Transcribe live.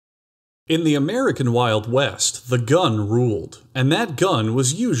In the American Wild West, the gun ruled, and that gun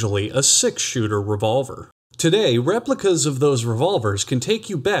was usually a 6-shooter revolver. Today, replicas of those revolvers can take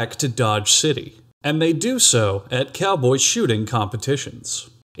you back to Dodge City, and they do so at cowboy shooting competitions.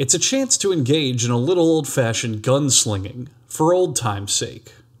 It's a chance to engage in a little old-fashioned gunslinging, for old time's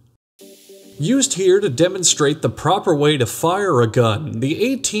sake. Used here to demonstrate the proper way to fire a gun, the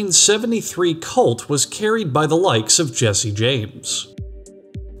 1873 Colt was carried by the likes of Jesse James.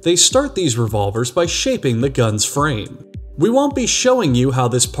 They start these revolvers by shaping the gun's frame. We won't be showing you how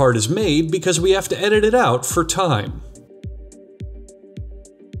this part is made because we have to edit it out for time.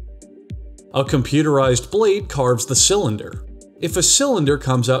 A computerized blade carves the cylinder. If a cylinder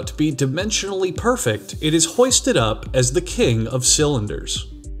comes out to be dimensionally perfect, it is hoisted up as the king of cylinders.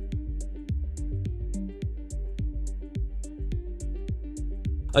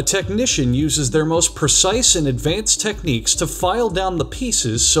 A technician uses their most precise and advanced techniques to file down the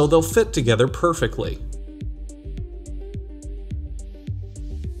pieces so they'll fit together perfectly.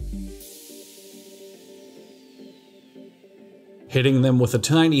 Hitting them with a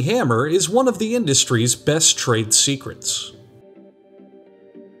tiny hammer is one of the industry's best trade secrets.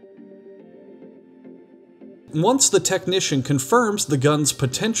 Once the technician confirms the gun's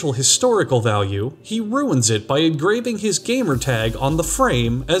potential historical value, he ruins it by engraving his gamer tag on the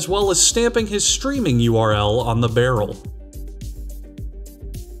frame as well as stamping his streaming URL on the barrel.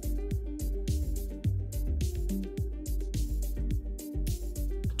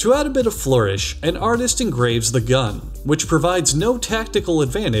 To add a bit of flourish, an artist engraves the gun, which provides no tactical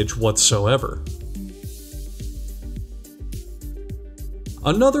advantage whatsoever.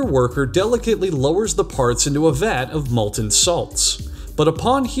 Another worker delicately lowers the parts into a vat of molten salts, but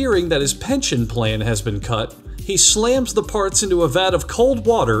upon hearing that his pension plan has been cut, he slams the parts into a vat of cold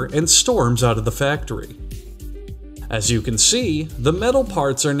water and storms out of the factory. As you can see, the metal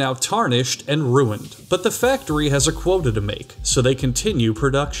parts are now tarnished and ruined, but the factory has a quota to make, so they continue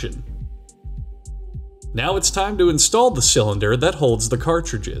production. Now it's time to install the cylinder that holds the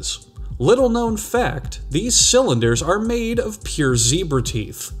cartridges. Little known fact, these cylinders are made of pure zebra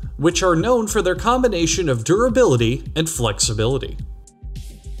teeth, which are known for their combination of durability and flexibility.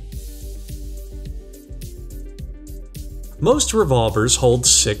 Most revolvers hold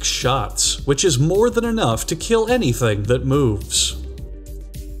 6 shots, which is more than enough to kill anything that moves.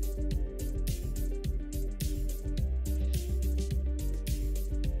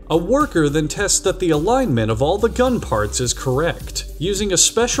 A worker then tests that the alignment of all the gun parts is correct, using a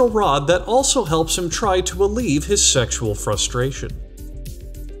special rod that also helps him try to alleviate his sexual frustration.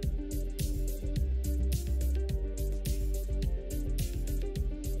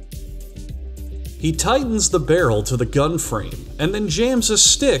 He tightens the barrel to the gun frame, and then jams a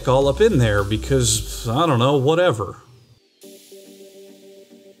stick all up in there because, I don't know, whatever.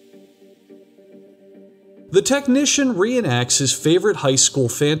 The technician reenacts his favorite high school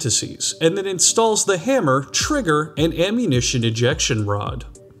fantasies, and then installs the hammer, trigger, and ammunition ejection rod.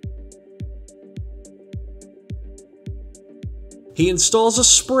 He installs a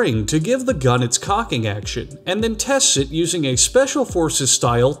spring to give the gun its cocking action, and then tests it using a Special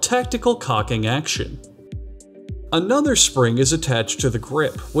Forces-style tactical cocking action. Another spring is attached to the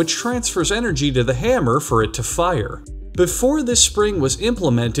grip, which transfers energy to the hammer for it to fire. Before this spring was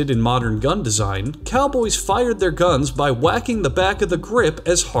implemented in modern gun design, cowboys fired their guns by whacking the back of the grip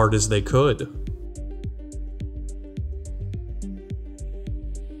as hard as they could.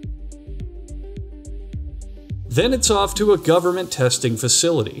 Then it's off to a government testing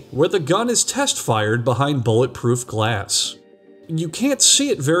facility, where the gun is test-fired behind bulletproof glass. You can't see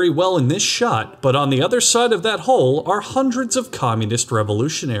it very well in this shot, but on the other side of that hole are hundreds of communist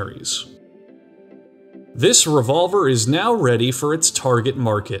revolutionaries. This revolver is now ready for its target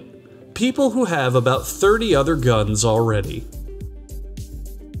market, people who have about 30 other guns already.